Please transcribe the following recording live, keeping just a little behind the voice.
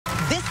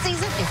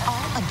season is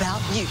all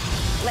about you.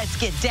 Let's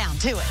get down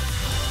to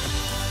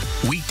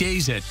it.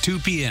 Weekdays at 2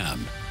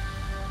 p.m.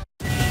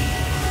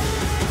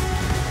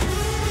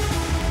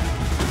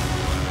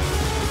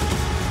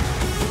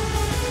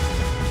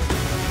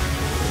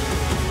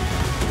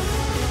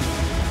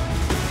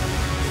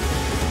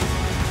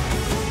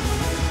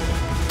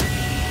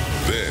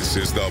 This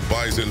is the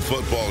Bison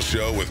Football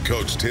Show with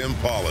Coach Tim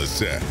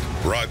Polasek.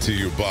 Brought to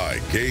you by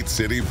Gate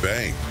City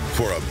Bank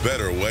for a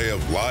better way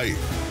of life.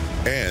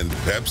 And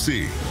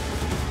Pepsi.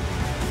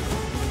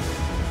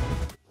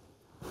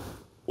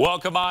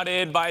 Welcome on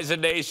in,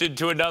 Bison Nation,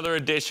 to another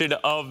edition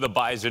of the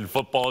Bison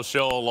Football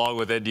Show, along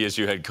with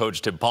NDSU head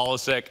coach Tim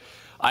Polasek.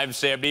 I'm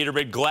Sam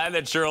Neidermann. Glad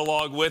that you're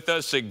along with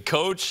us. And,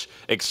 Coach,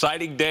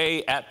 exciting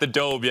day at the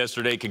Dome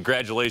yesterday.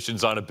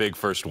 Congratulations on a big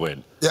first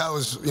win. Yeah, it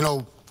was,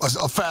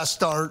 a fast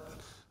start.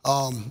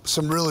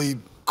 Some really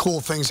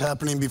cool things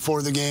happening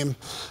before the game.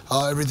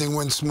 Everything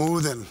went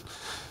smooth, and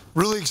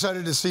really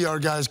excited to see our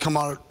guys come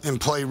out and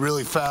play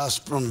really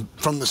fast from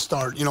the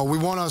start. We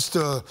want us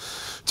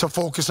to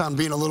focus on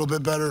being a little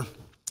bit better,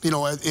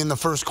 in the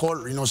first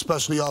quarter,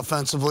 especially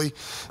offensively.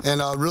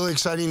 And a really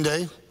exciting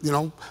day,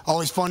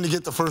 always fun to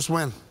get the first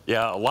win.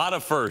 Yeah, a lot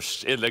of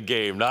firsts in the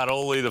game. Not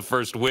only the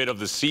first win of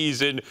the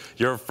season,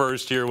 your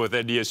first here with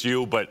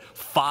NDSU, but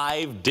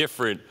 5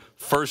 different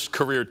first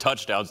career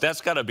touchdowns.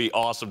 That's got to be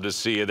awesome to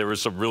see. And there were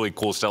some really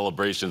cool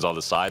celebrations on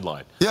the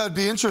sideline. Yeah, it'd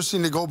be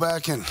interesting to go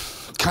back and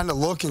kind of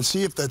look and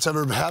see if that's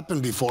ever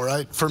happened before,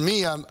 right? For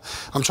me, I'm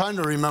trying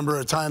to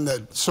remember a time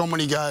that so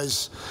many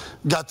guys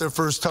got their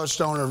first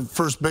touchdown or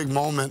first big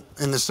moment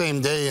in the same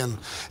day. And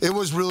it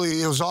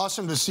was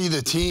awesome to see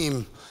the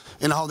team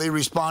and how they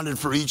responded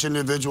for each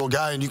individual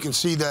guy. And you can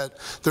see that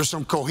there's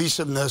some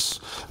cohesiveness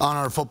on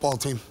our football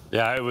team.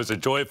 Yeah, it was a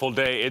joyful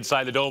day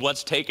inside the Dome.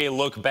 Let's take a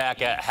look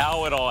back at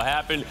how it all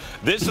happened.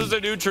 This is a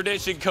new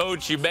tradition,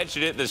 Coach. You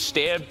mentioned it, the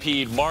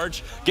Stampede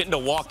March. Getting to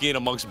walk in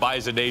amongst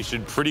Bison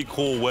Nation. Pretty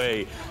cool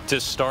way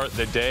to start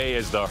the day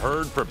as the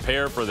herd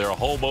prepare for their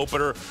home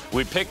opener.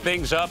 We pick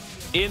things up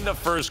in the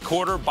first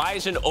quarter.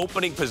 Bison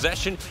opening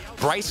possession.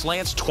 Bryce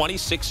Lance,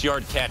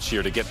 26-yard catch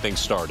here to get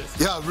things started.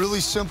 Yeah, really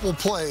simple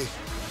play.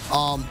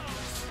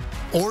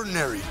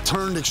 Ordinary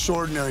turned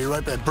extraordinary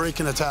right by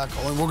breaking a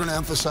tackle, and we're going to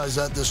emphasize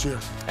that this year.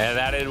 And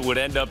that it would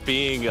end up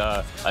being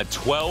a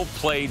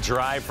 12-play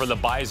drive for the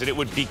Bison. It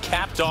would be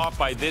capped off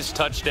by this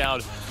touchdown.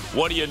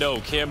 What do you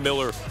know? Cam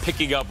Miller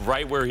picking up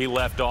right where he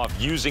left off,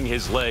 using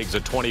his legs, a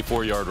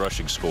 24-yard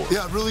rushing score.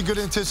 Yeah, really good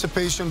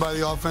anticipation by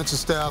the offensive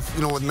staff,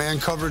 with man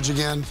coverage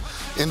again.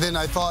 And then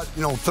I thought,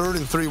 3rd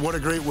and 3, what a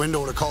great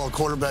window to call a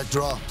quarterback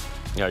draw.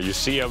 Yeah, you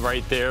see him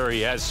right there.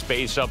 He has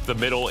space up the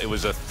middle. It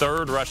was a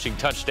 3rd rushing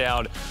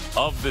touchdown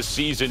of the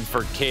season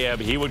for Cam.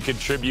 He would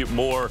contribute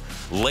more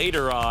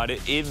later on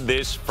in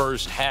this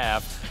first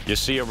half. You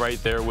see him right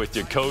there with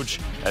your coach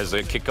as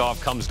the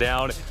kickoff comes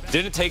down.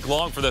 Didn't take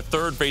long for the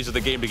 3rd phase of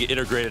the game to get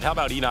integrated. How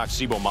about Enoch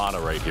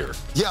Sibomana right here?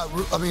 Yeah,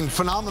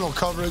 phenomenal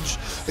coverage.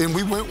 And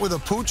we went with a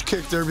pooch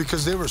kick there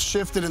because they were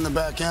shifted in the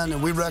back end,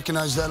 and we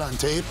recognized that on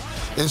tape.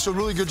 And so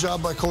really good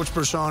job by Coach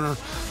Pershoner,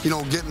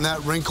 getting that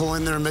wrinkle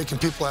in there and making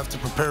people have to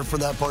prepare for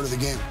that part of the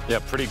game. Yeah,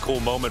 pretty cool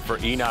moment for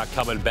Enoch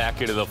coming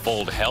back into the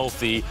fold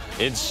healthy.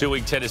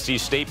 Ensuing Tennessee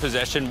State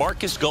possession,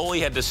 Marcus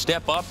Goley had to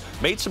step up,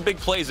 made some big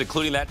plays,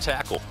 including that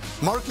tackle.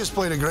 Marcus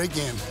played a great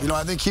game.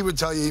 I think he would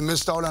tell you he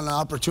missed out on an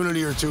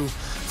opportunity or two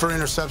for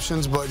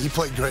interceptions, but he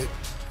played great.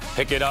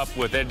 Pick it up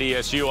with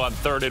NDSU on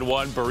 3rd and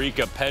 1.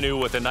 Barika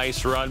Penu with a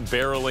nice run,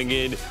 barreling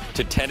in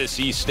to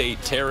Tennessee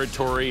State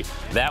territory.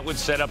 That would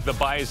set up the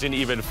Bison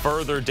even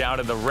further down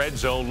in the red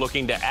zone,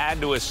 looking to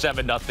add to a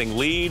 7-0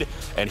 lead.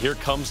 And here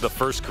comes the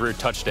first career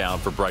touchdown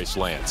for Bryce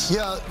Lance.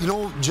 Yeah,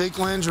 Jake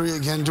Landry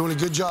again doing a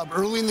good job.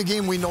 Early in the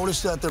game, we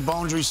noticed that their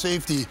boundary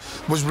safety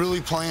was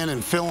really playing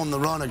and filling the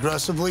run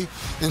aggressively.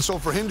 And so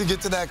for him to get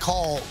to that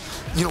call,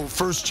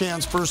 first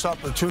chance, first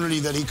opportunity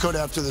that he could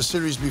after the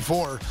series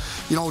before,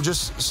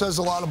 just says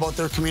a lot about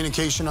their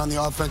communication on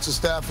the offensive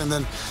staff. And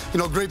then,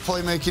 great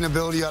playmaking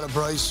ability out of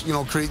Bryce,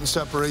 creating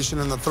separation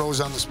and the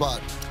throws on the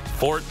spot.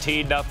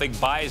 14-0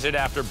 Bison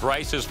after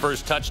Bryce's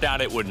first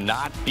touchdown. It would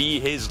not be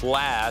his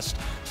last.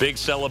 Big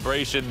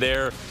celebration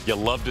there. You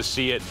love to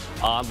see it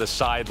on the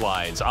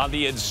sidelines. On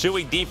the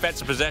ensuing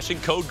defensive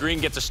possession, Code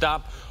Green gets a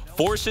stop,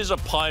 forces a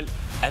punt,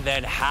 and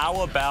then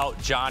how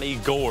about Johnny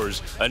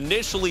Gores?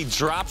 Initially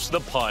drops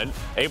the punt,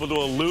 able to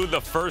elude the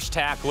first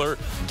tackler,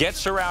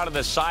 gets around to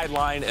the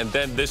sideline, and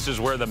then this is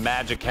where the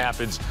magic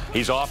happens.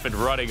 He's off and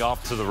running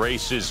off to the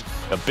races.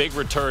 A big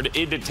return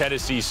into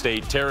Tennessee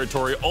State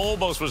territory.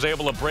 Almost was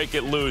able to break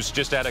it loose,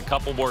 just had a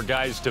couple more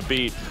guys to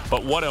beat.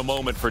 But what a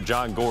moment for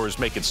John Gores,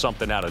 making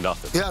something out of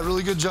nothing. Yeah,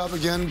 really good job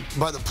again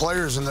by the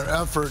players and their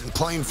effort and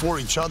playing for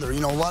each other. A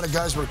lot of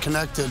guys were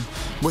connected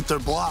with their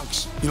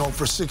blocks,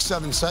 for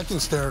 6-7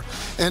 seconds there.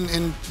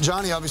 And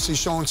Johnny obviously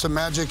showing some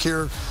magic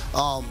here,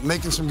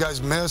 making some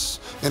guys miss,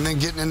 and then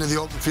getting into the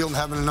open field and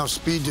having enough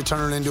speed to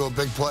turn it into a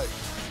big play.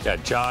 Yeah,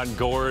 John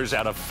Gores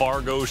out of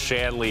Fargo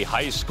Shanley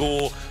High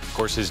School. Of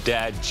course, his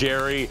dad,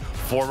 Jerry,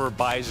 former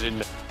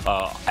Bison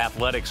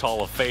Athletics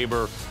Hall of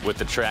Famer with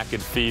the track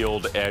and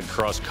field and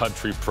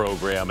cross-country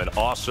program. An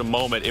awesome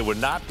moment. It would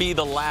not be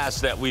the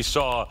last that we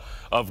saw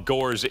of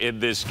Gores in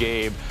this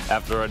game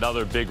after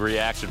another big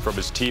reaction from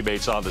his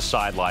teammates on the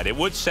sideline. It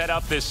would set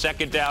up this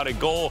second down and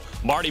goal.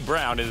 Marty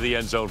Brown into the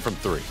end zone from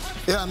 3.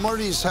 Yeah,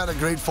 Marty's had a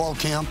great fall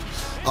camp.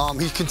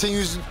 He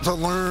continues to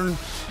learn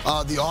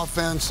the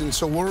offense, and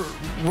so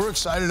we're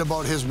excited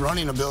about his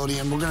running ability,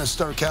 and we're going to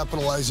start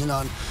capitalizing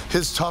on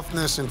his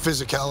toughness and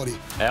physicality.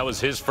 That was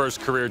his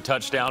first career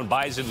touchdown.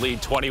 Bison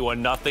lead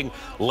 21-0.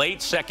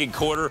 Late second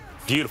quarter,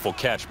 beautiful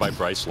catch by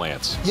Bryce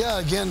Lance. Yeah,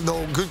 again,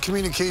 though, good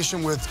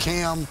communication with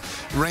Cam,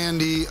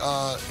 Randy,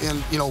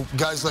 and,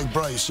 guys like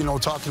Bryce,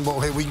 talking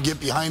about, hey, we can get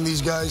behind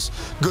these guys.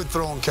 Good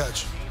throw and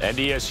catch.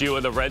 NDSU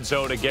in the red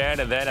zone again,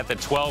 and then at the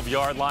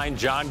 12-yard line,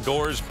 John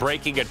Gores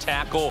breaking a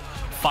tackle,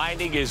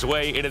 finding his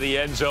way into the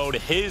end zone,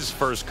 his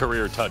first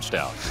career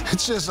touchdown.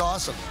 It's just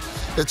awesome.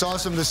 It's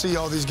awesome to see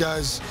all these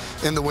guys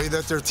in the way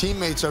that their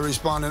teammates are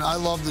responding. I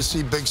love to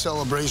see big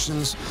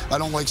celebrations. I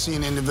don't like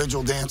seeing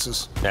individual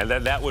dances. And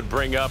then that would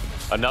bring up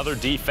another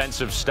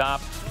defensive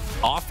stop.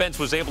 Offense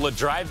was able to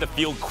drive the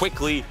field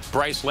quickly.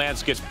 Bryce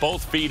Lance gets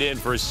both feet in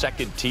for his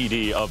second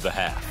TD of the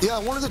half. Yeah, I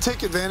wanted to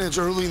take advantage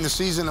early in the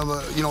season of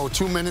a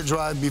 2-minute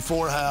drive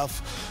before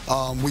half.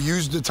 We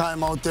used the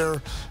time out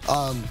there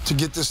to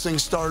get this thing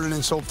started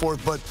and so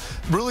forth, but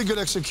really good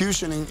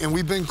execution, and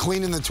we've been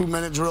cleaning the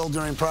 2-minute drill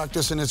during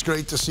practice, and it's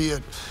great to see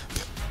it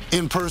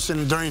in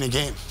person during a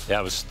game. Yeah,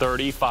 it was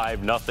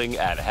 35-0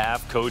 at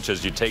half. Coach,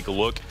 as you take a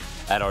look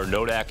at our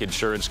Nodak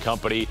Insurance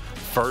Company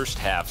first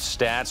half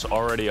stats,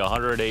 already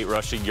 108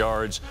 rushing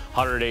yards,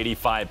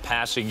 185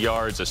 passing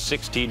yards, a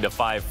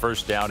 16-5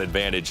 first down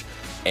advantage,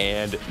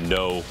 and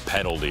no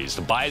penalties.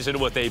 The Bison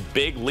with a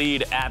big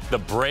lead at the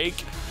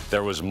break.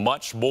 There was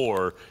much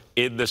more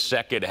in the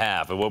second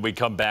half. And when we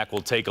come back,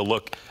 we'll take a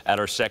look at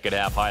our second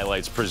half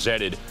highlights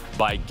presented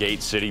by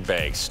Gate City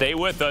Bank. Stay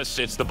with us.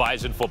 It's the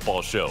Bison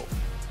Football Show.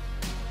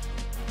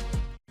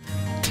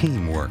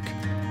 Teamwork,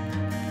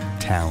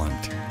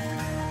 talent,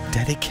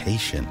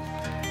 dedication,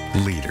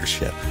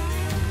 leadership.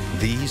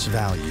 These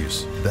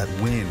values that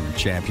win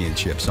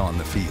championships on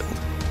the field,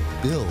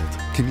 build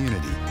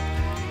community,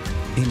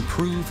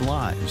 improve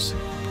lives,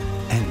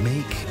 and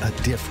make a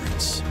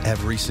difference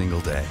every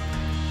single day.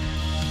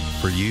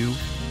 For you,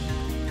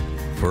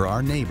 for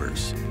our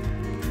neighbors,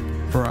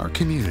 for our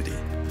community,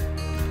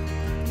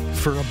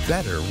 for a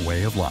better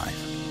way of life.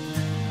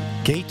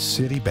 Gate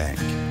City Bank.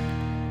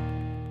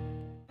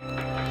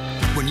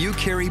 When you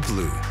carry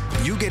blue,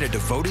 you get a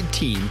devoted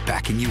team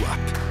backing you up,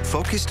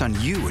 focused on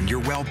you and your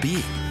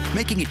well-being,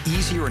 making it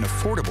easier and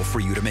affordable for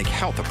you to make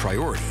health a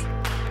priority.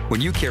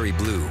 When you carry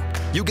blue,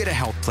 you get a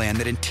health plan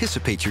that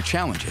anticipates your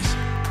challenges,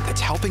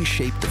 that's helping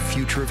shape the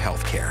future of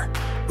healthcare,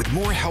 with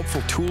more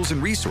helpful tools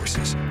and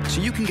resources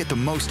so you can get the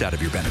most out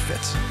of your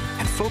benefits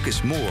and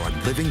focus more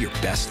on living your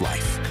best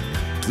life.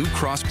 Blue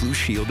Cross Blue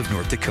Shield of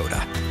North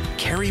Dakota.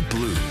 Carry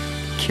blue.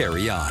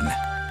 Carry on.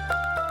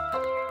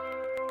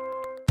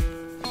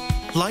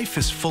 Life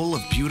is full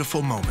of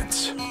beautiful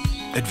moments.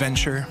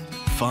 Adventure,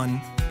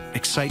 fun,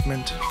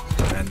 excitement,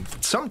 and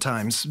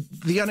sometimes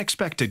the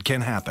unexpected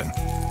can happen.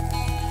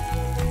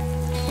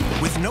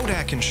 With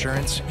Nodak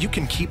Insurance, you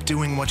can keep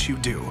doing what you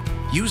do.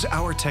 Use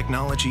our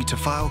technology to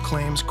file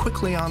claims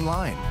quickly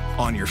online,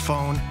 on your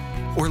phone,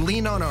 or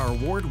lean on our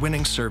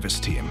award-winning service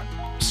team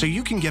so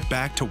you can get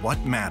back to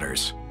what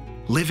matters.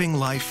 Living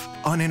life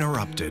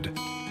uninterrupted.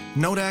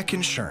 Nodak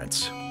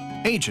Insurance.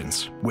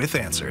 Agents with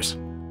answers.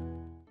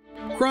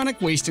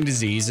 Chronic wasting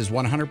disease is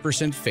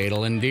 100%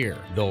 fatal in deer.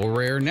 Though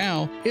rare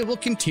now, it will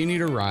continue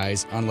to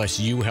rise unless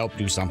you help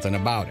do something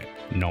about it.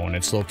 Knowing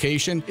its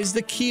location is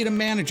the key to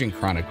managing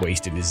chronic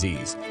wasting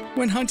disease.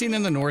 When hunting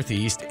in the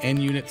Northeast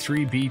and Unit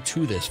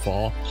 3B2 this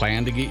fall,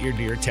 plan to get your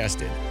deer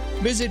tested.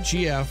 Visit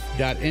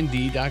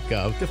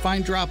gf.nd.gov to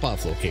find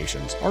drop-off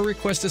locations or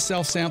request a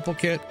self-sample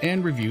kit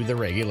and review the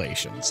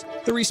regulations.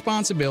 The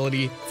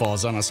responsibility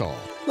falls on us all.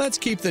 Let's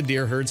keep the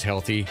deer herds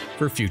healthy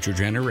for future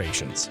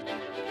generations.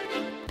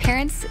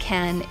 Parents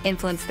can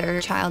influence their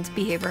child's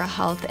behavioral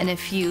health in a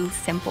few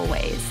simple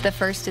ways. The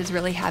first is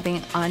really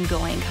having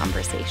ongoing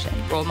conversation.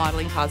 Role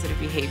modeling positive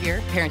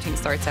behavior. Parenting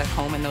starts at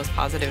home, and those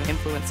positive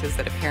influences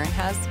that a parent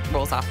has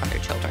rolls off on their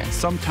children.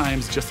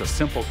 Sometimes just a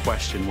simple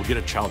question will get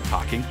a child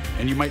talking,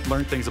 and you might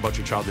learn things about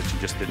your child that you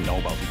just didn't know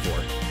about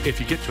before. If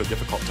you get to a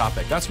difficult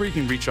topic, that's where you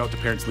can reach out to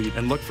Parents Lead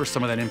and look for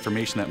some of that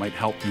information that might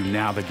help you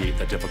navigate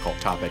that difficult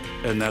topic.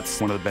 And that's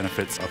one of the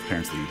benefits of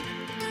Parents Lead.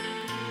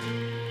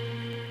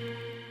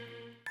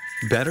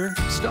 Better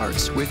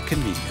starts with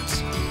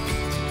convenience.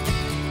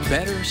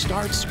 Better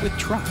starts with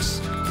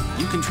trust.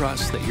 You can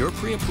trust that your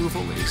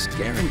pre-approval is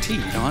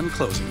guaranteed on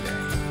closing day,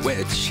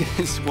 which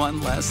is one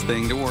less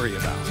thing to worry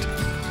about.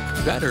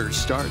 Better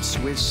starts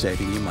with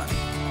saving you money.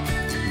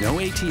 No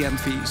ATM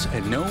fees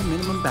and no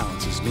minimum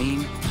balances mean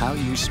how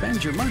you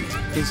spend your money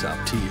is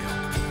up to you.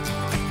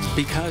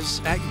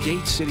 Because at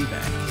Gate City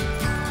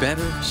Bank,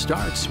 better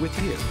starts with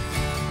you.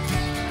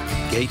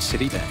 Gate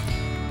City Bank,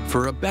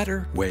 for a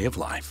better way of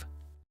life.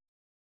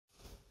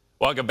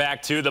 Welcome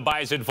back to the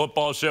Bison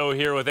Football Show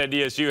here with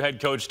NDSU head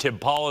coach Tim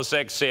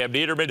Polasek, Sam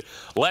Neidermann.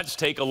 Let's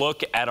take a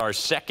look at our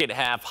second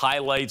half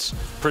highlights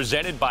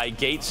presented by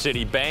Gate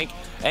City Bank.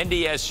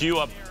 NDSU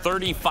up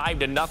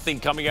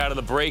 35-0 coming out of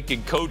the break,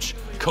 and Coach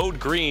Code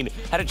Green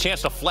had a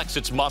chance to flex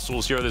its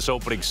muscles here in this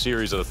opening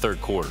series of the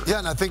third quarter. Yeah,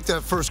 and I think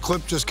that first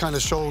clip just kind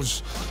of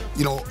shows,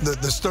 you know,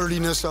 the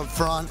sturdiness up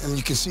front, and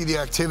you can see the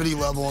activity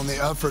level and the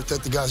effort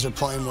that the guys are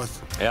playing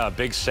with. Yeah, a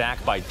big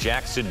sack by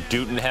Jackson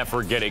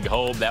Dutenheffer getting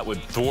home. That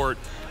would thwart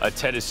a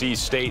Tennessee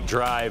State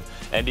drive.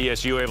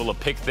 NDSU able to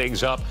pick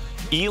things up.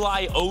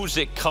 Eli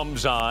Ozick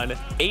comes on,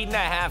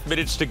 8.5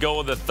 minutes to go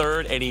in the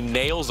third, and he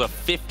nails a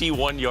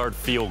 51-yard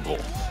field goal.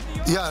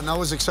 Yeah, and I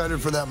was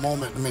excited for that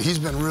moment. I mean, he's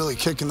been really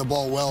kicking the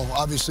ball well,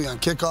 obviously on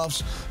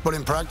kickoffs, but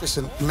in practice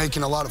and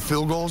making a lot of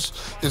field goals.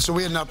 And so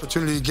we had an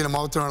opportunity to get him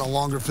out there on a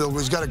longer field goal.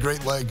 He's got a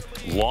great leg.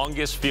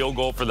 Longest field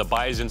goal for the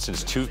Bison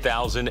since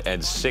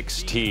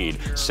 2016.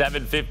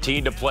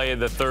 7:15 to play in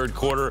the third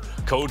quarter.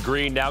 Code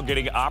Green now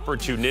getting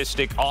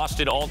opportunistic.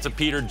 Austin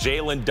Altapeter,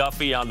 Jalen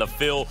Duffy on the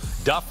fill.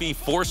 Duffy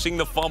forcing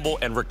the fumble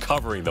and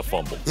recovering the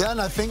fumble. Yeah,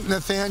 and I think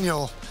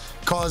Nathaniel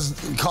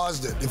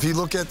caused it. If you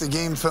look at the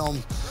game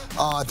film,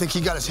 I think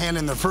he got his hand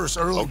in there first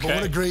early. Okay. But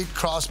what a great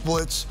cross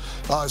blitz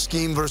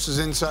scheme versus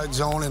inside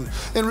zone,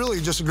 and really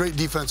just a great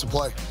defensive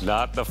play.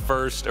 Not the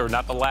first, or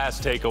not the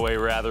last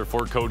takeaway, rather,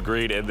 for Code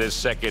Green in this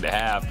second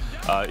half.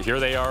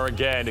 Here they are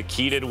again.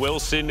 Keaton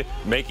Wilson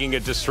making a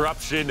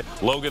disruption.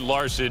 Logan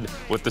Larson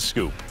with the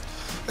scoop.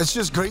 It's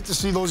just great to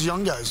see those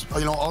young guys,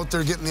 you know, out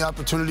there getting the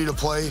opportunity to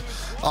play,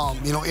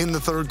 you know, in the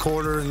third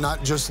quarter and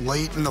not just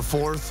late in the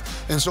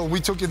fourth. And so we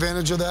took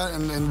advantage of that,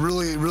 and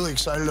really, really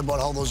excited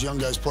about how those young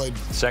guys played.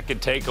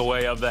 Second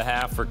takeaway of the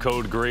half for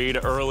Code Green.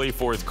 Early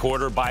fourth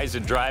quarter,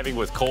 Bison driving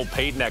with Cole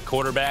Payton at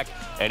quarterback,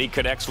 and he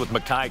connects with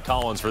Mekhi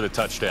Collins for the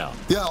touchdown.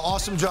 Yeah,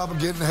 awesome job of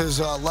getting his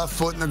left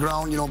foot in the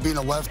ground, you know, being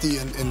a lefty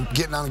and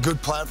getting on a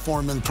good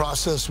platform in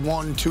process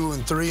 1, 2,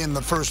 and 3. And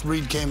the first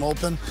read came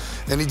open,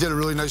 and he did a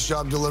really nice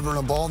job delivering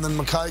a ball. And then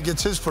Mekhi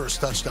gets his first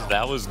touchdown.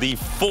 That was the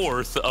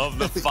fourth of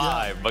the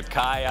 5. Yeah.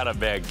 Mekhi out of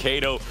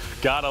Mankato.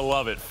 Gotta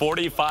love it.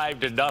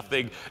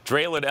 45-0.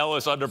 Draylon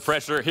Ellis under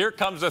pressure. Here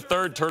comes the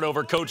third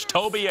turnover. Coach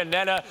Toby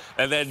Anena,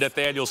 and then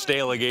Nathaniel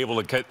Staling able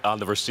to cut on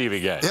the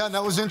receiving end. Yeah, and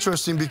that was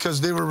interesting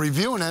because they were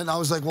reviewing it, and I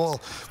was like, well,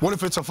 what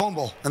if it's a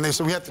fumble? And they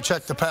said we have to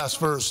check the pass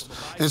first.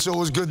 And so it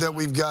was good that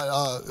we've got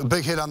a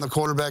big hit on the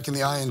quarterback in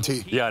the INT.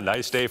 Yeah,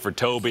 nice day for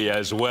Toby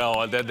as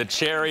well. And then the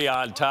cherry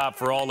on top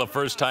for all the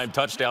first-time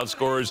touchdown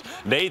scorers,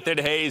 Nathan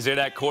Hayes in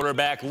at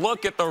quarterback.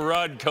 Look at the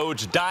run,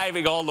 Coach,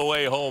 diving all the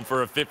way home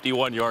for a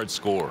 51-yard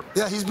score.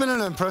 Yeah, he's been an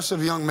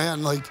impressive young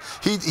man. Like,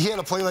 he had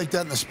a play like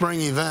that in the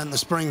spring event, the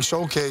spring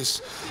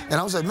showcase, and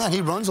I was like, man,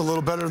 he runs a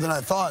little better than I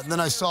thought. And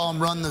then I saw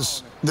him run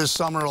this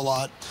summer a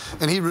lot,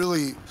 and he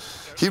really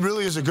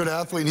is a good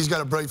athlete, and he's got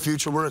a bright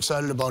future. We're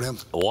excited about him.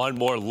 One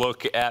more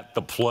look at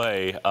the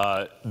play.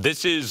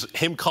 This is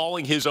him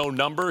calling his own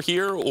number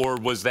here, or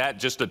was that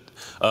just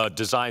a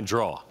design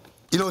draw?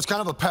 You know, it's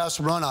kind of a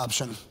pass-run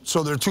option.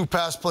 So there are 2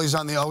 pass plays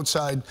on the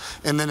outside,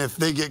 and then if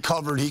they get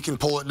covered, he can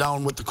pull it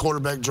down with the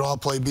quarterback draw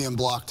play being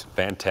blocked.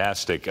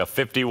 Fantastic. A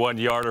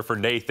 51-yarder for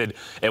Nathan.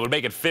 It would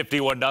make it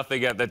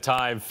 51-0 at the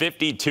time.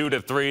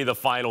 52-3 the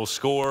final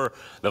score.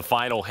 The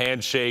final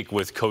handshake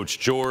with Coach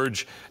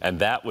George, and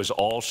that was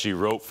all she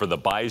wrote for the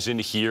Bison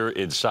here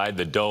inside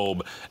the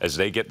Dome as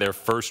they get their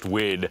first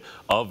win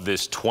of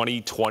this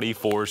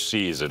 2024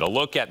 season. A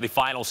look at the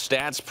final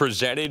stats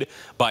presented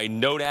by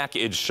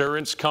Nodak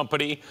Insurance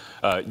Company.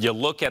 You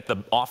look at the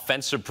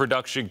offensive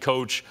production,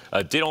 Coach,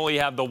 did only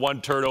have the 1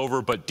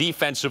 turnover, but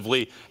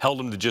defensively held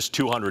him to just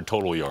 200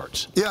 total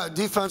yards. Yeah,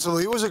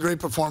 defensively, it was a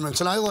great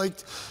performance, and I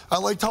liked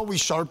how we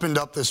sharpened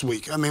up this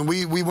week. I mean,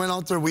 we went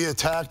out there, we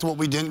attacked what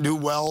we didn't do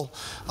well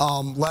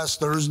last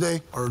Thursday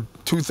or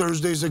 2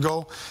 Thursdays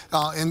ago,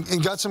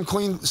 and got some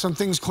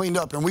things cleaned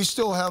up. And we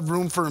still have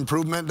room for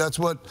improvement. That's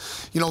what,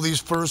 you know, these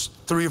first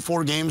 3 or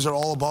 4 games are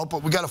all about.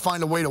 But we got to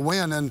find a way to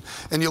win. And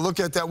you look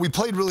at that, we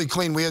played really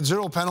clean. We had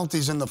 0 penalties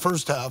in the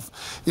first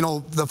half. You know,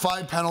 the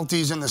 5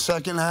 penalties in the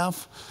second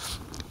half.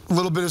 A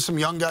little bit of some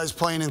young guys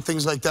playing and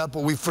things like that,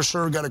 but we for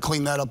sure got to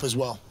clean that up as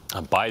well.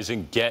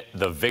 Bison get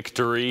the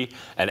victory,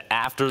 and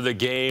after the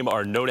game,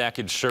 our Nodak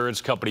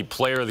Insurance Company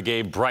player of the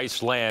game,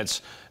 Bryce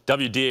Lance,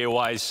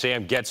 WDAY's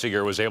Sam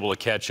Getzinger was able to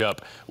catch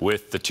up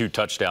with the 2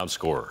 touchdown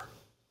scorer.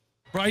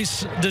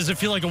 Bryce, does it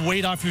feel like a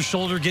weight off your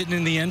shoulder getting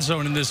in the end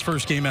zone in this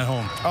first game at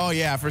home? Oh,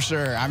 yeah, for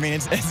sure. I mean,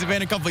 it's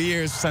been a couple of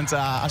years since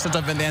I've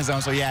been in the end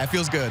zone, so yeah, it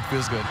feels good.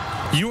 Feels good.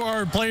 You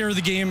are player of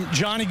the game.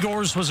 Johnny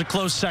Gores was a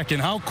close second.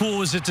 How cool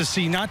was it to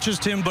see not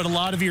just him, but a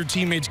lot of your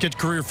teammates get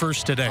career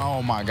first today?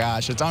 Oh, my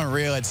gosh. It's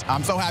unreal.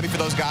 I'm so happy for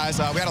those guys.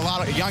 We had a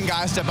lot of young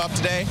guys step up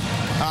today,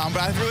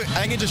 but I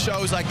think it just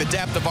shows, like, the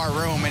depth of our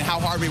room and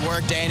how hard we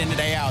work day in and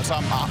day out, so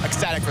I'm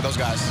ecstatic for those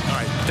guys. All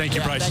right. Thank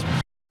you, Bryce.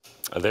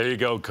 There you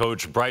go,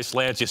 Coach. Bryce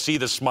Lance, you see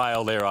the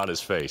smile there on his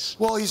face.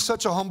 Well, he's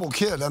such a humble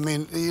kid. I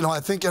mean, you know, I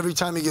think every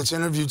time he gets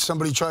interviewed,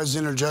 somebody tries to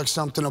interject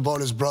something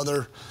about his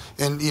brother.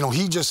 And, you know,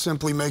 he just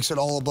simply makes it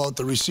all about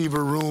the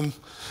receiver room,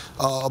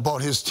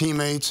 about his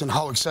teammates and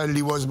how excited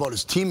he was about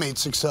his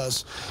teammates'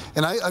 success.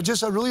 And I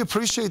really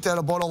appreciate that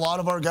about a lot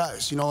of our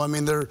guys. You know, I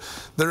mean, they're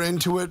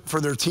into it for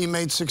their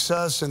teammates'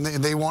 success, and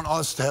they want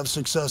us to have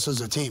success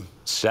as a team.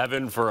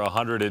 7 for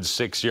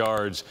 106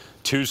 yards,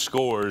 2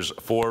 scores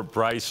for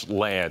Bryce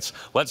Lance.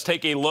 Let's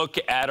take a look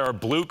at our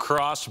Blue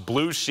Cross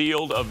Blue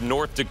Shield of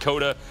North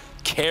Dakota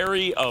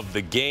carry of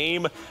the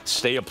game.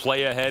 Stay a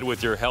play ahead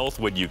with your health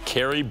when you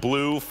carry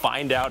blue.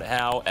 Find out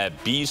how at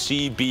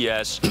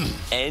bcbsnd.com.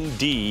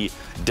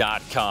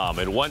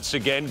 And once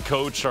again,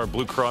 Coach, our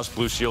Blue Cross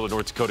Blue Shield of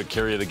North Dakota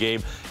carry of the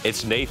game,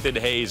 it's Nathan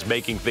Hayes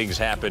making things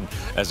happen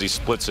as he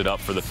splits it up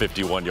for the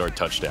 51-yard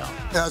touchdown.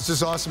 Yeah, it's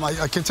just awesome.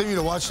 I continue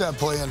to watch that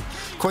play, and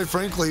quite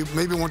frankly,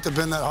 maybe it wouldn't have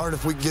been that hard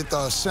if we could get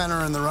the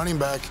center and the running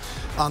back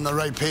on the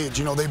right page.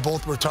 You know, they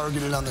both were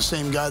targeted on the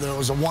same guy. There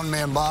was a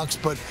one-man box.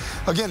 But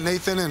again,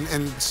 Nathan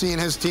and seeing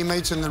his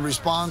teammates and the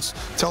response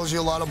tells you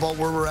a lot about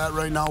where we're at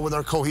right now with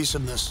our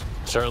cohesiveness.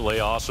 Certainly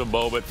awesome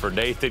moment for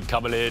Nathan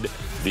coming in,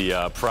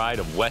 the pride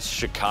of West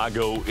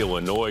Chicago,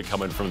 Illinois,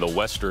 coming from the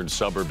western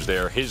suburbs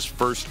there. His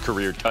first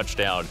career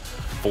touchdown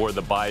for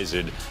the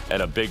Bison,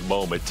 and a big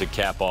moment to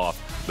cap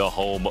off the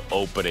home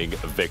opening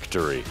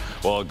victory.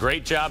 Well,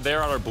 great job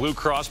there on our Blue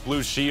Cross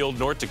Blue Shield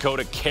North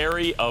Dakota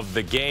carry of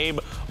the game.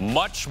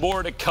 Much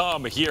more to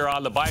come here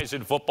on the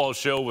Bison Football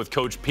Show with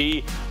Coach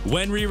P.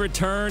 When we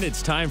return,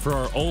 it's time for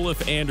our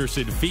Olaf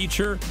Anderson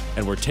feature,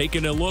 and we're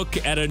taking a look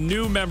at a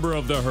new member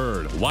of the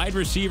herd, wide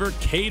receiver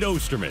Cade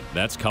Osterman.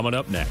 That's coming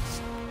up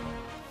next.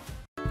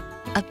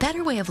 A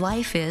better way of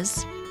life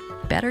is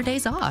better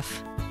days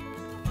off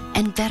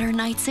and better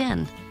nights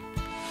in.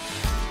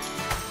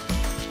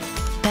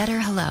 Better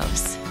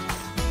hellos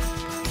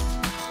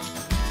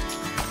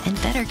and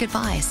better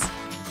goodbyes.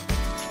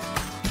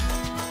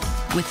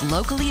 With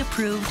locally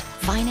approved,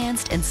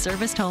 financed, and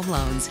serviced home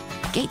loans,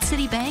 Gate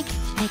City Bank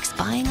makes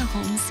buying a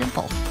home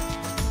simple.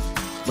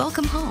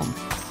 Welcome home.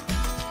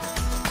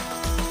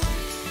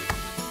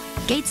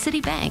 Gate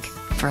City Bank,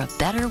 for a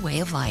better way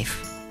of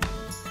life.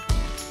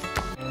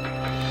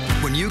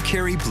 When you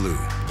carry blue,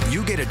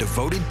 you get a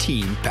devoted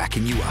team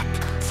backing you up,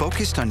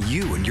 focused on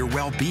you and your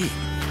well-being,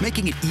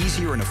 making it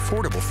easier and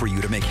affordable for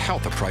you to make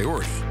health a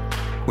priority.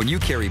 When you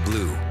carry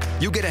blue,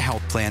 you get a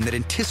health plan that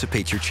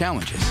anticipates your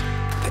challenges,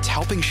 that's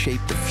helping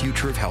shape the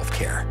future of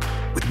healthcare,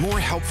 with more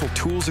helpful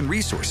tools and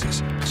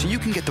resources so you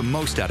can get the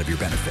most out of your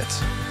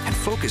benefits and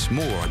focus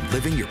more on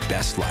living your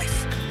best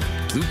life.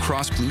 Blue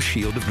Cross Blue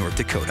Shield of North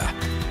Dakota.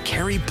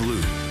 Carry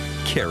blue.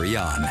 Carry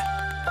on.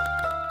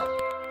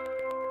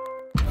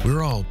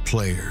 We're all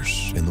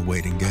players in the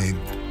waiting game,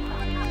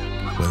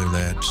 whether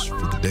that's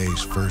for the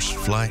day's first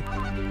flight,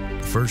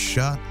 the first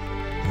shot,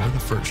 or the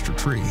first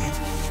retrieve.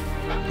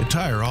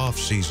 Entire off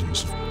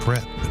seasons of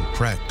prep and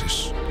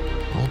practice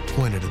all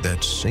pointed to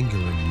that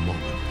singular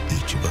moment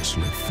each of us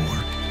live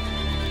for.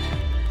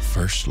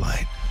 First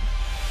light.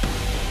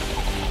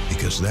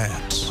 Because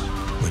that's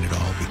when it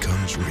all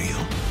becomes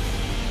real.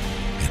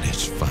 And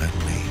it's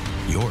finally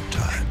your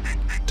time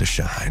to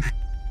shine.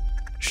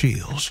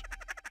 Shields.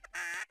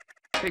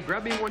 Hey,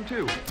 grab me one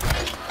too.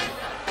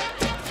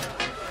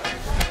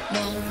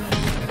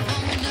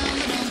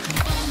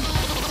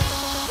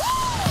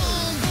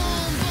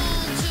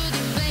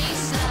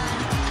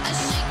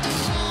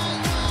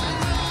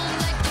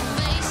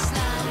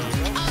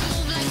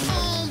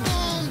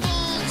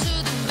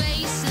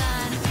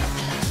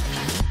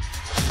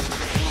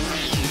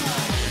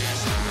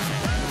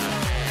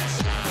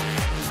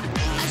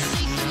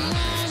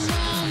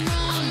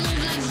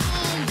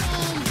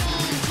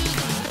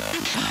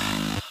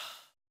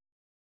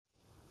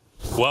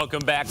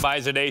 Welcome back,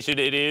 Bison Nation.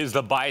 It is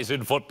the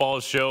Bison Football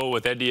Show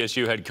with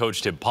NDSU head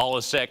coach Tim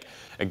Polasek.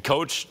 And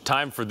Coach,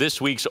 time for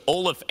this week's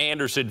Olaf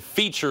Anderson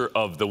feature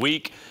of the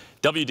week.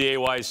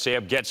 WDAY's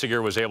Sam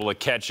Getzinger was able to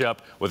catch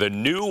up with a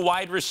new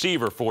wide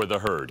receiver for the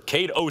herd,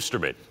 Cade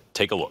Osterman.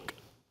 Take a look.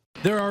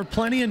 There are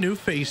plenty of new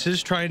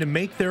faces trying to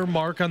make their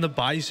mark on the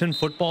Bison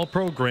football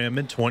program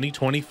in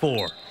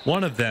 2024.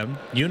 One of them,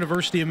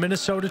 University of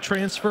Minnesota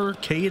transfer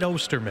Cade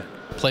Osterman.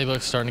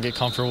 Playbook's starting to get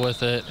comfortable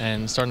with it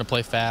and starting to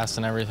play fast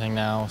and everything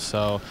now.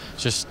 So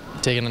just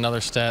taking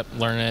another step,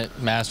 learning it,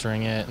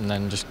 mastering it, and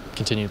then just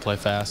continue to play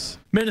fast.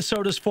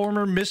 Minnesota's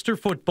former Mr.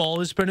 Football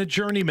has been a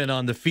journeyman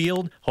on the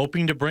field,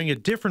 hoping to bring a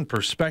different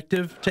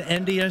perspective to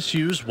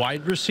NDSU's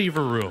wide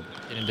receiver room.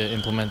 Getting to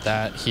implement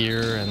that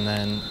here and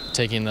then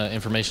taking the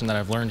information that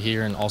I've learned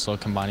here and also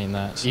combining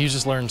that. You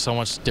just learn so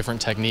much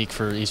different technique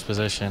for each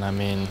position. I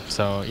mean,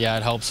 so yeah,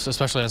 it helps,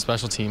 especially on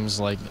special teams.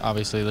 Like,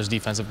 obviously, there's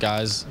defensive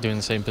guys doing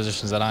the same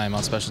positions that I am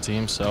on special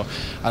teams, so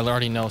I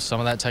already know some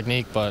of that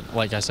technique, but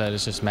like I said,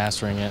 it's just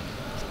mastering it.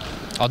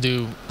 I'll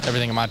do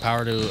everything in my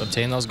power to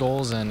obtain those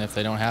goals, and if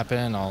they don't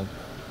happen, I'll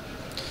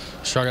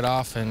shrug it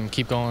off and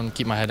keep going,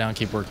 keep my head down,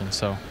 keep working.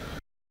 So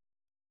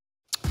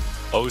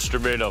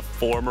Osterman, a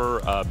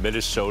former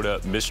Minnesota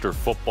Mr.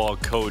 Football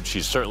coach.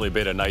 He's certainly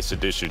been a nice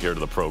addition here to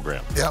the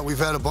program. Yeah, we've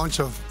had a bunch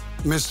of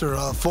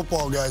Mr.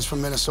 Football guys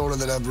from Minnesota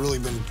that have really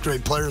been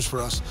great players for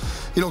us.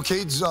 You know,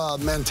 Cade's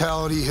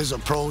mentality, his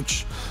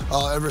approach,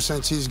 ever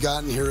since he's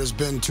gotten here has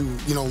been to,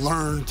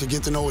 learn, to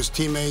get to know his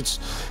teammates.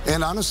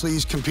 And honestly,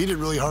 he's competed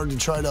really hard to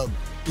try to,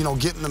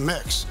 get in the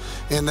mix.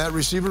 And that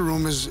receiver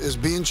room is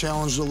being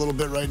challenged a little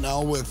bit right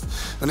now with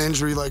an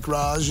injury like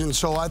Raj. And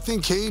so I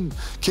think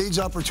Cade's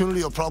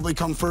opportunity will probably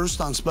come first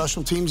on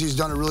special teams. He's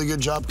done a really good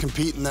job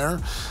competing there.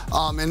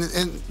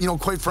 And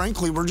quite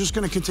frankly, we're just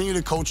going to continue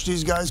to coach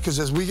these guys, because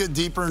as we get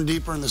deeper and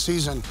deeper in the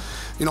season,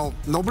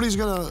 nobody's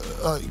going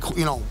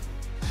to,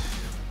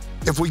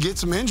 if we get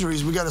some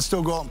injuries, we got to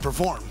still go out and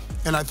perform.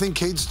 And I think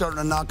Cade's starting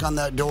to knock on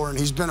that door, and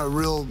he's been a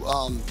real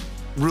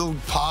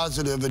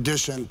positive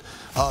addition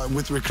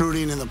with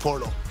recruiting in the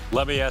portal.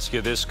 Let me ask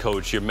you this,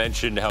 Coach. You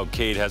mentioned how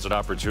Cade has an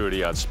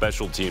opportunity on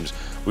special teams.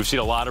 We've seen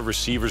a lot of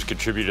receivers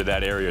contribute to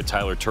that area.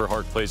 Tyler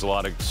Turhart plays a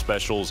lot of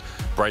specials.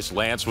 Bryce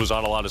Lance was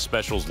on a lot of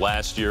specials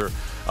last year,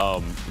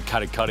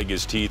 kind of cutting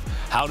his teeth.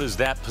 How does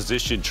that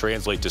position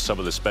translate to some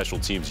of the special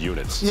teams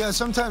units? Yeah,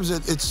 sometimes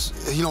it's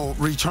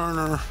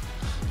returner,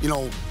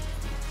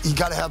 you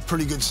got to have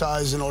pretty good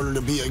size in order to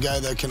be a guy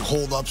that can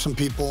hold up some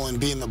people and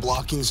be in the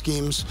blocking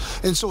schemes.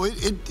 And so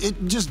it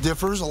just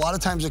differs. A lot of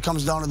times it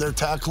comes down to their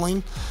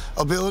tackling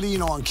ability,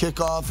 on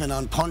kickoff and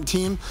on punt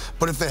team.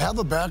 But if they have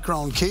a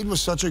background, Cade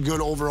was such a good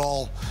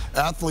overall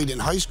athlete in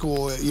high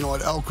school, at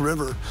Elk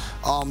River,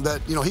 that,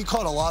 he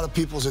caught a lot of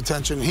people's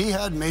attention. He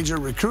had major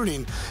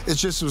recruiting.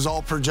 It was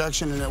all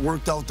projection, and it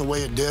worked out the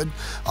way it did.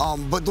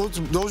 But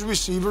those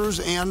receivers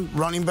and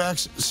running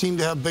backs seemed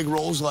to have big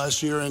roles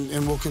last year,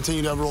 and will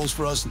continue to have roles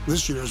for us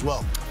this year as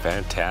well.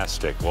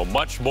 Fantastic. Well,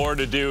 much more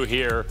to do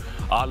here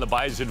on the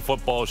Bison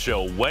Football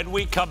Show. When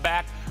we come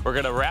back, we're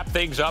going to wrap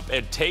things up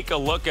and take a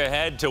look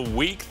ahead to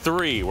Week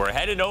 3. We're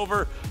heading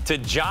over to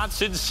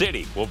Johnson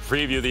City. We'll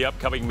preview the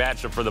upcoming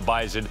matchup for the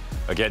Bison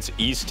against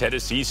East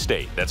Tennessee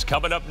State. That's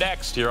coming up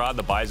next here on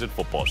the Bison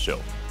Football Show.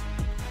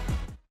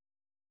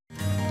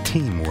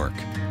 Teamwork,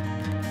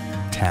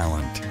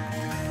 talent,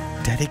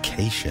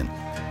 dedication,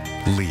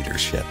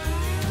 leadership.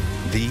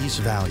 These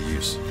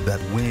values that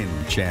win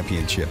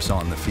championships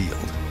on the field,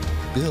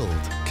 build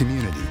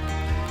community,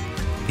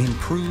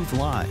 improve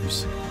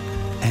lives,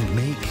 and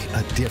make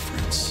a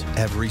difference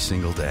every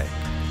single day.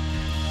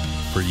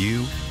 For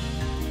you,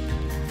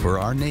 for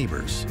our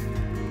neighbors,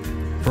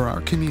 for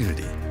our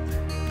community,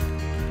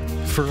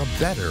 for a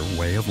better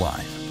way of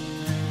life.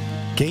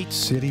 Gate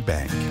City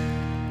Bank.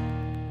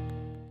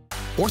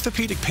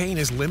 Orthopedic pain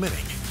is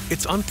limiting.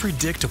 It's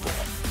unpredictable.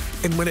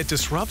 And when it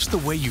disrupts the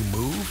way you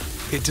move,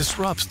 it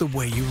disrupts the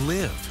way you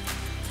live.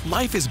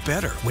 Life is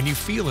better when you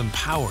feel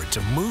empowered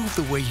to move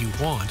the way you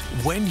want,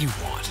 when you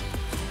want.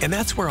 And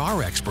that's where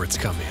our experts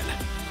come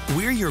in.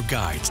 We're your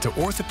guides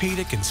to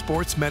orthopedic and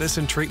sports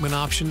medicine treatment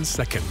options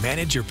that can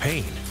manage your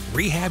pain,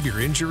 rehab your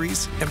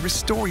injuries, and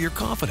restore your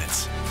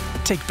confidence.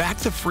 Take back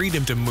the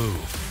freedom to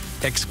move.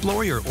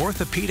 Explore your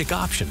orthopedic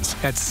options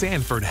at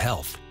Sanford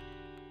Health.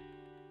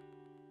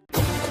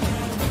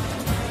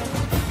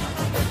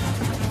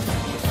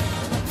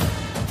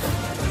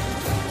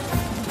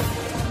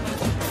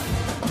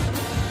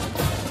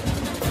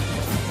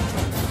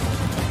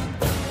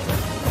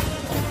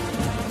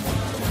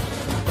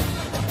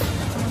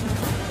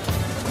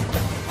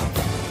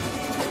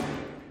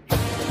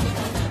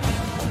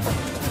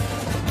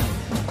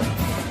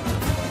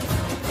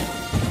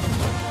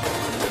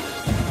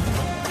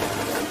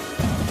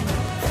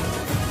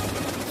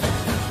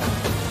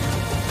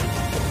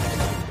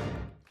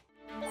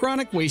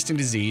 Chronic wasting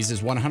disease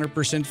is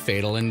 100%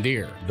 fatal in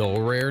deer.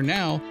 Though rare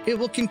now, it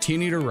will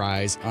continue to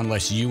rise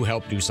unless you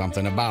help do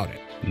something about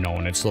it.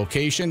 Knowing its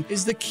location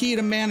is the key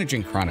to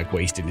managing chronic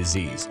wasting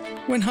disease.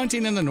 When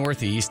hunting in the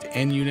Northeast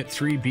and Unit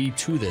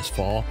 3B2 this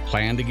fall,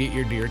 plan to get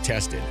your deer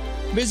tested.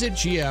 Visit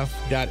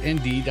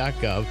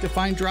gf.nd.gov to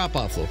find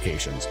drop-off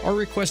locations or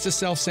request a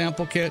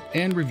self-sample kit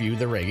and review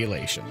the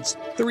regulations.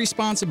 The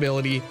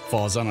responsibility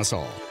falls on us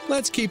all.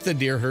 Let's keep the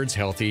deer herds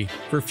healthy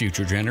for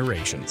future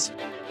generations.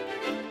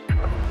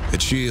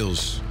 At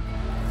Shields,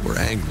 we're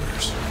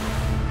anglers,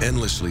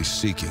 endlessly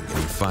seeking and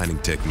refining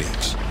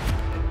techniques.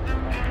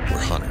 We're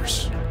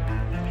hunters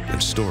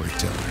and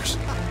storytellers,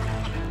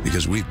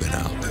 because we've been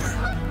out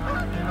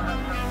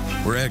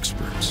there. We're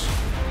experts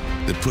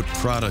that put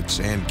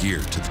products and gear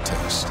to the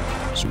test,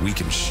 so we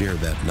can share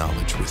that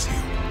knowledge with you.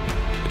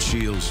 At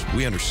Shields,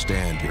 we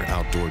understand your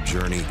outdoor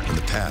journey and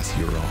the path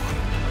you're on,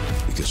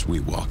 because we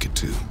walk it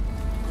too,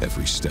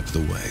 every step of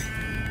the way.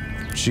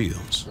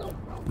 Shields,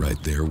 right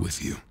there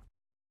with you.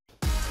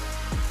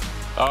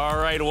 All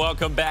right,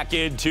 welcome back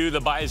into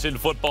the Bison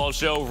Football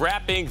Show.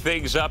 Wrapping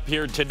things up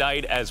here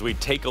tonight as we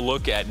take a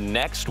look at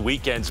next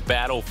weekend's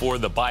battle for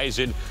the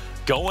Bison.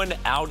 Going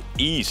out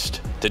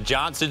east to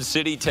Johnson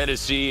City,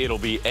 Tennessee. It'll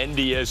be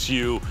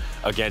NDSU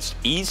against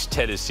East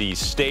Tennessee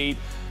State.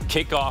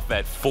 Kickoff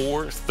at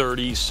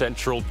 4:30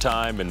 Central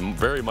Time, and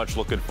very much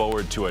looking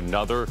forward to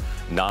another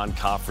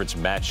non-conference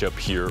matchup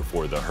here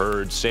for the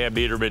Herd. Sam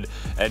Neidermann,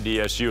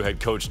 NDSU head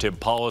coach Tim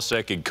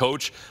Polasek, and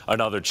coach,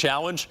 another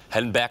challenge,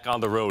 heading back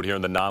on the road here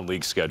in the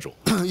non-league schedule.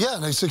 Yeah,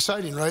 and it's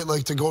exciting, right?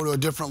 Like to go to a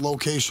different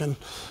location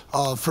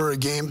for a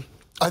game.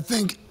 I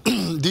think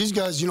these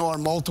guys, are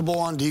multiple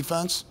on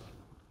defense.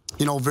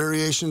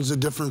 Variations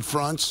of different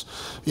fronts,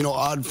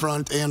 odd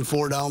front and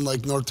 4 down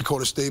like North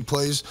Dakota State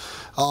plays.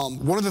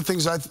 One of the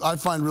things I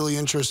find really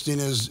interesting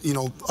is,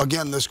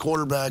 again, this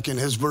quarterback and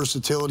his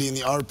versatility in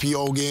the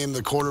RPO game,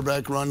 the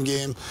quarterback run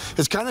game.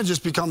 It's kind of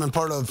just becoming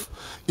part of,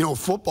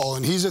 football,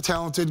 and he's a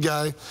talented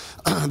guy.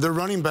 Their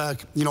running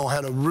back,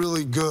 had a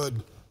really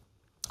good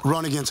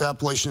run against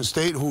Appalachian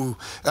State,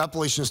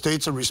 Appalachian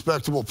State's a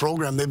respectable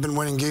program. They've been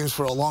winning games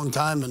for a long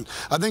time, and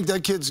I think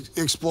that kid's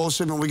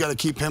explosive, and we got to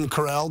keep him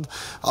corralled.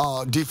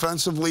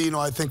 Defensively,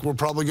 I think we're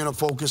probably going to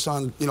focus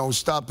on,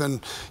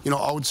 stopping,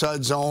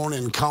 outside zone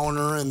and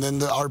counter, and then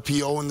the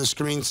RPO and the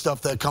screen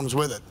stuff that comes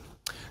with it.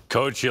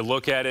 Coach, you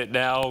look at it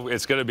now,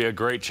 it's going to be a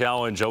great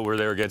challenge over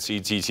there against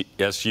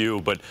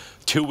NDSU, but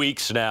 2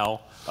 weeks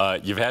now.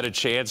 You've had a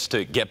chance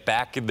to get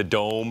back in the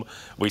Dome.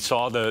 We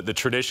saw the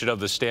tradition of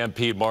the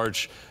Stampede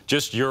March.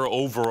 Just your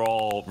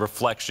overall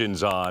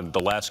reflections on the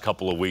last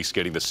couple of weeks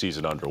getting the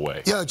season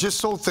underway. Yeah, just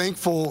so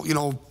thankful,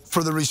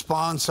 for the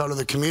response out of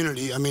the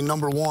community. I mean,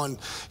 number one,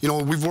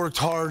 we've worked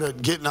hard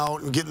at getting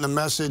out and getting the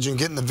message and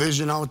getting the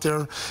vision out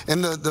there.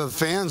 And the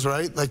fans,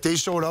 right? Like, they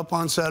showed up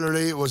on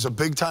Saturday. It was a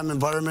big-time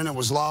environment. It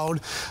was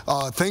loud.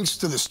 Thanks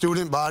to the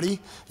student body,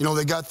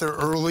 they got there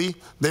early.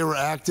 They were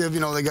active.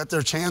 They got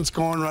their chants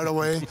going right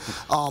away.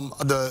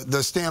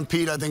 The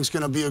Stampede, I think, is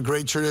going to be a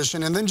great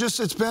tradition. And then just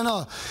it's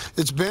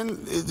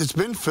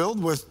been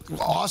filled with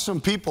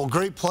awesome people,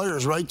 great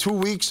players, right? 2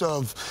 weeks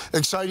of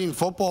exciting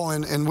football,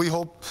 and we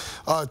hope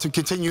to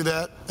continue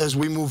that as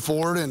we move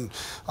forward. And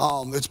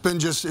it's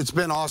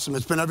been awesome.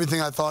 It's been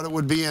everything I thought it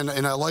would be, and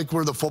I like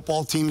where the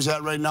football team's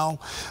at right now.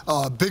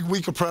 Big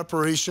week of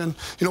preparation.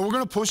 We're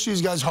going to push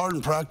these guys hard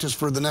in practice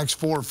for the next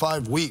 4 or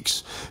 5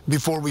 weeks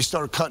before we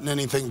start cutting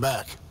anything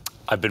back.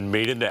 I've been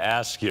meaning to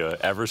ask you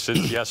ever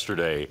since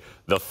yesterday,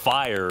 the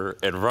fire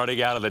and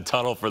running out of the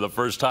tunnel for the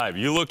first time.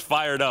 You looked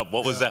fired up.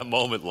 What was that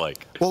moment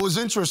like? Well, it was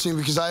interesting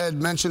because I had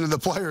mentioned to the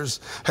players,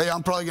 hey,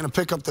 I'm probably going to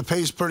pick up the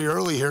pace pretty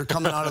early here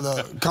coming out of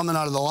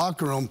the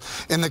locker room.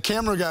 And the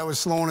camera guy was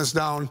slowing us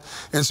down.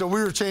 And so we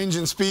were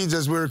changing speeds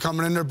as we were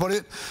coming in there. But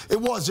it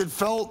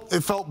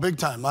felt big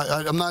time.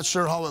 I'm not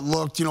sure how it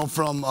looked,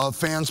 from a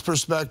fan's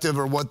perspective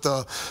or what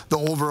the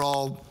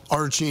overall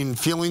arching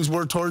feelings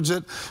were towards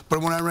it, but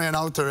when I ran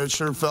out there, it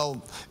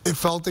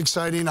felt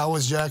exciting. I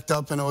was jacked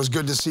up, and it was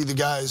good to see the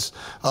guys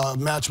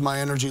match my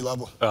energy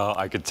level.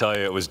 I could tell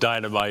you it was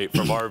dynamite.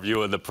 From our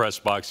view in the press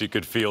box, you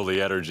could feel the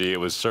energy. It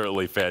was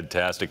certainly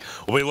fantastic.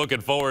 We'll be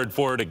looking forward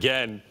for it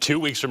again 2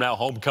 weeks from now,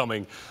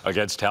 homecoming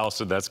against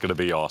Towson. That's going to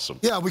be awesome.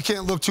 Yeah, we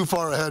can't look too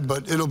far ahead,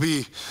 but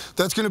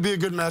that's going to be a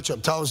good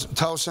matchup.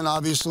 Towson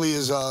obviously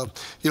is,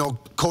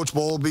 Coach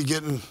Bowl will be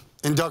getting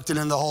inducted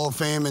in the Hall of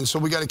Fame, and so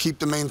we got to keep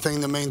the main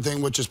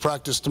thing, which is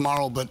practice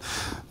tomorrow. But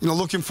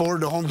looking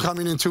forward to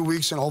homecoming in 2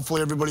 weeks, and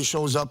hopefully everybody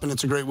shows up and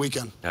it's a great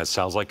weekend. That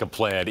sounds like a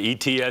plan.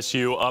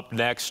 ETSU up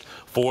next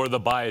for the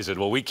Bison.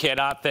 Well, we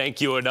cannot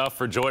thank you enough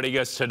for joining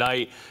us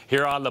tonight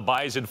here on the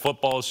Bison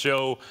Football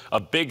Show.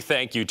 A big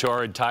thank you to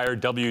our entire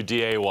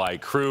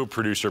WDAY crew,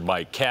 producer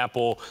Mike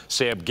Capel,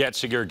 Sam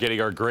Getzinger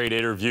getting our great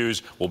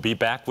interviews. We'll be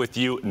back with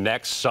you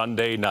next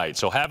Sunday night.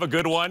 So have a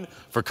good one.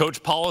 For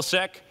Coach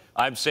Polasek,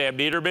 I'm Sam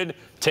Neidermann.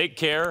 Take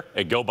care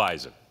and go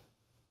Bison.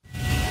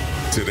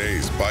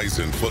 Today's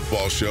Bison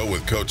Football Show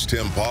with Coach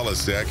Tim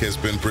Polasek has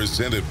been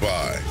presented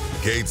by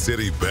Gate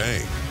City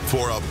Bank,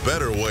 for a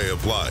better way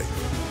of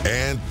life,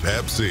 and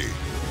Pepsi.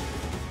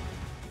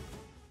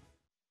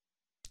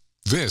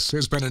 This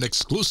has been an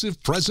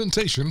exclusive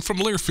presentation from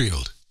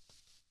Learfield.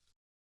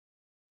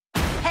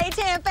 Hey,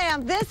 Tam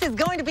fam, this is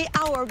going to be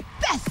our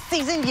best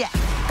season yet.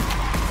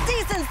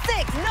 Season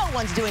 6, no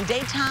one's doing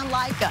daytime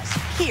like us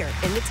here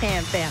in the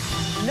Tam fam.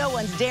 No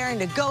one's daring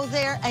to go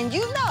there, and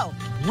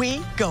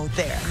we go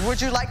there. Would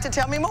you like to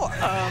tell me more?